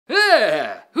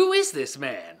Who is this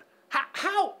man?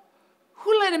 How?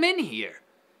 Who let him in here?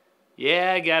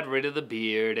 Yeah, I got rid of the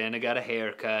beard and I got a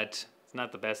haircut. It's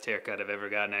not the best haircut I've ever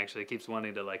gotten, actually. It keeps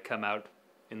wanting to, like, come out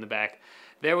in the back.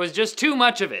 There was just too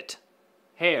much of it.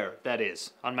 Hair, that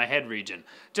is, on my head region.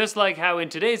 Just like how in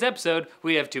today's episode,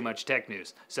 we have too much tech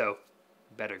news. So,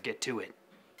 better get to it.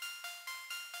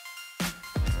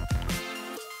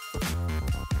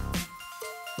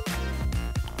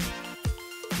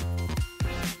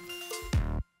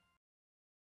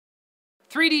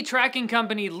 3D tracking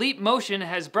company Leap Motion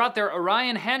has brought their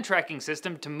Orion hand tracking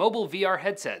system to mobile VR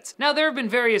headsets. Now, there have been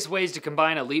various ways to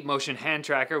combine a Leap Motion hand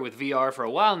tracker with VR for a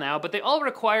while now, but they all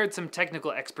required some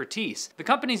technical expertise. The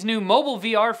company's new mobile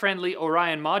VR-friendly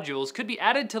Orion modules could be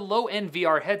added to low-end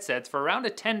VR headsets for around a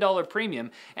 $10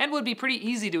 premium and would be pretty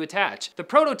easy to attach. The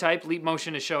prototype Leap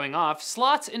Motion is showing off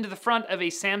slots into the front of a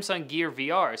Samsung Gear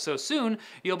VR, so soon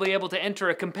you'll be able to enter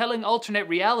a compelling alternate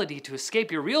reality to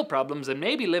escape your real problems and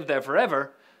maybe live there forever.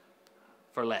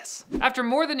 For less. After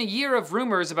more than a year of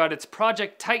rumors about its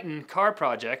Project Titan car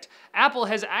project, Apple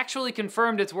has actually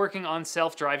confirmed it's working on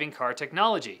self-driving car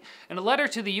technology. In a letter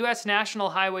to the US National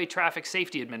Highway Traffic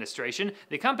Safety Administration,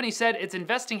 the company said it's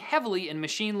investing heavily in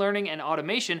machine learning and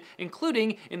automation,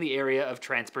 including in the area of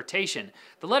transportation.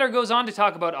 The letter goes on to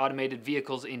talk about automated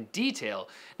vehicles in detail.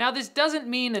 Now, this doesn't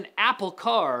mean an Apple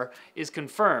car is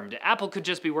confirmed. Apple could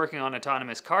just be working on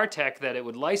autonomous car tech that it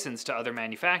would license to other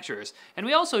manufacturers. And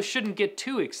we also shouldn't get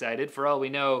too excited. For all we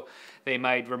know, they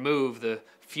might remove the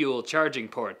fuel charging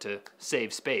port to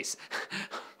save space.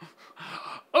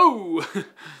 Oh!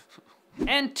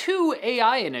 And two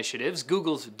AI initiatives,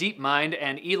 Google's DeepMind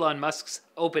and Elon Musk's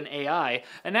OpenAI,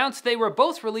 announced they were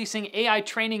both releasing AI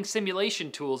training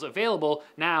simulation tools available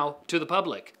now to the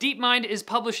public. DeepMind is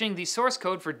publishing the source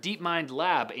code for DeepMind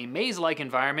Lab, a maze-like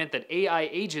environment that AI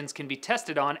agents can be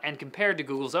tested on and compared to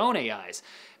Google's own AIs.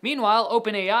 Meanwhile,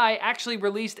 OpenAI actually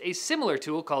released a similar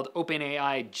tool called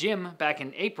OpenAI Gym back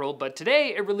in April, but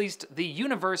today it released the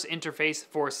Universe interface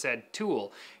for said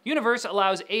tool. Universe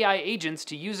allows AI agents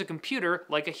to use a computer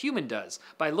like a human does,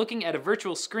 by looking at a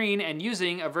virtual screen and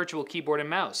using a virtual keyboard and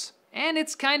mouse. And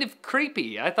it's kind of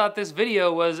creepy. I thought this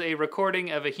video was a recording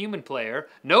of a human player.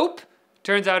 Nope!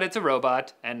 Turns out it's a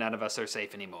robot, and none of us are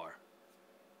safe anymore.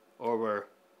 Or we're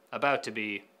about to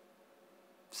be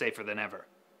safer than ever.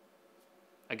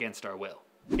 Against our will.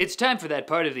 It's time for that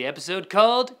part of the episode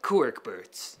called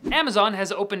Quirkberts. Amazon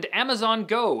has opened Amazon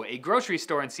Go, a grocery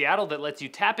store in Seattle that lets you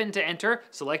tap in to enter,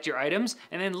 select your items,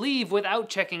 and then leave without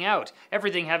checking out,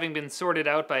 everything having been sorted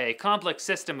out by a complex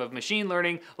system of machine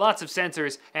learning, lots of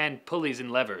sensors, and pulleys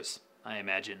and levers, I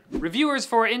imagine. Reviewers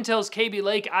for Intel's Kaby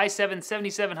Lake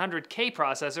i7-7700K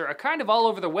processor are kind of all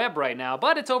over the web right now,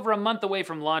 but it's over a month away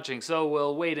from launching, so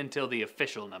we'll wait until the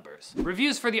official numbers.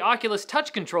 Reviews for the Oculus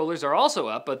Touch controllers are also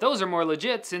up, but those are more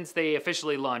legit since they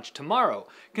officially launch tomorrow.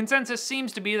 Consensus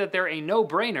seems to be that they're a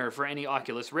no-brainer for any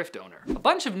Oculus Rift owner. A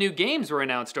bunch of new games were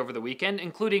announced over the weekend,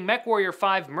 including MechWarrior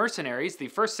 5 Mercenaries, the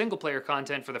first single-player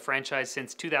content for the franchise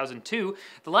since 2002,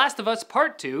 The Last of Us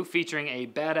Part 2, featuring a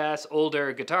badass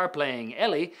older guitar-playing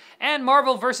Ellie, and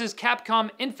Marvel vs. Capcom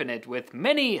Infinite with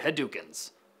many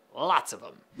Hadoukens. Lots of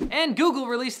them. And Google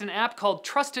released an app called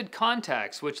Trusted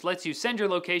Contacts, which lets you send your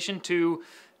location to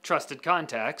trusted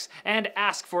contacts and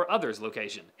ask for others'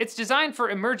 location. It's designed for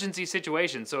emergency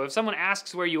situations, so if someone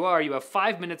asks where you are, you have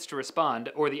 5 minutes to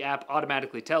respond, or the app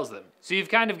automatically tells them. So you've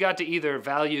kind of got to either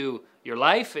value your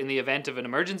life in the event of an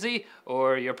emergency,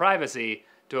 or your privacy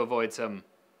to avoid some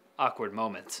awkward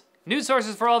moments. News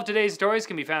sources for all of today's stories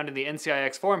can be found in the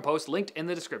NCIX forum post linked in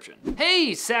the description.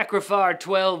 Hey, Sacrifar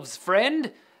 12's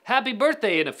friend! Happy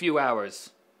birthday in a few hours.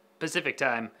 Pacific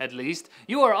time, at least.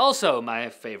 You are also my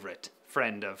favorite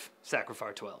friend of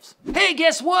Sacrifar 12's. Hey,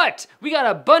 guess what? We got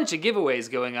a bunch of giveaways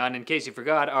going on. In case you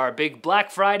forgot, our big Black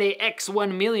Friday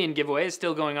X1 million giveaway is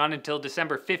still going on until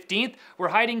December 15th. We're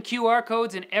hiding QR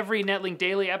codes in every Netlink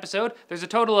Daily episode. There's a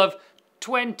total of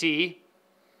 20.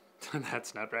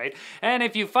 That's not right. And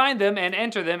if you find them and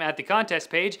enter them at the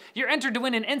contest page, you're entered to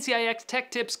win an NCIX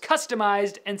Tech Tips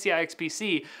customized NCIX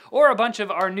PC, or a bunch of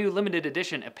our new limited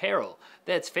edition apparel.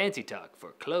 That's fancy talk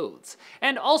for clothes.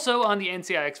 And also on the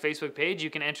NCIX Facebook page, you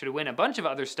can enter to win a bunch of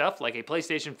other stuff like a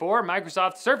PlayStation 4,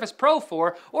 Microsoft Surface Pro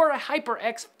 4, or a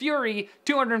HyperX Fury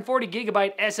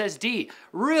 240GB SSD.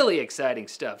 Really exciting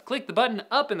stuff. Click the button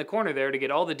up in the corner there to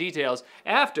get all the details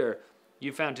after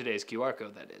you found today's QR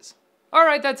code, that is.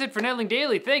 Alright, that's it for Netlink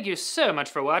Daily. Thank you so much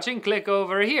for watching. Click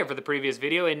over here for the previous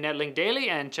video in Netlink Daily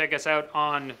and check us out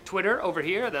on Twitter over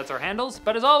here. That's our handles.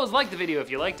 But as always, like the video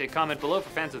if you liked it, comment below for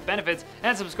fans with benefits,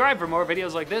 and subscribe for more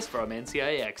videos like this from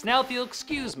NCIX. Now, if you'll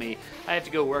excuse me, I have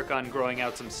to go work on growing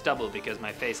out some stubble because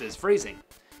my face is freezing.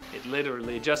 It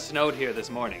literally just snowed here this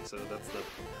morning, so that's the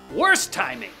worst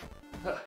timing.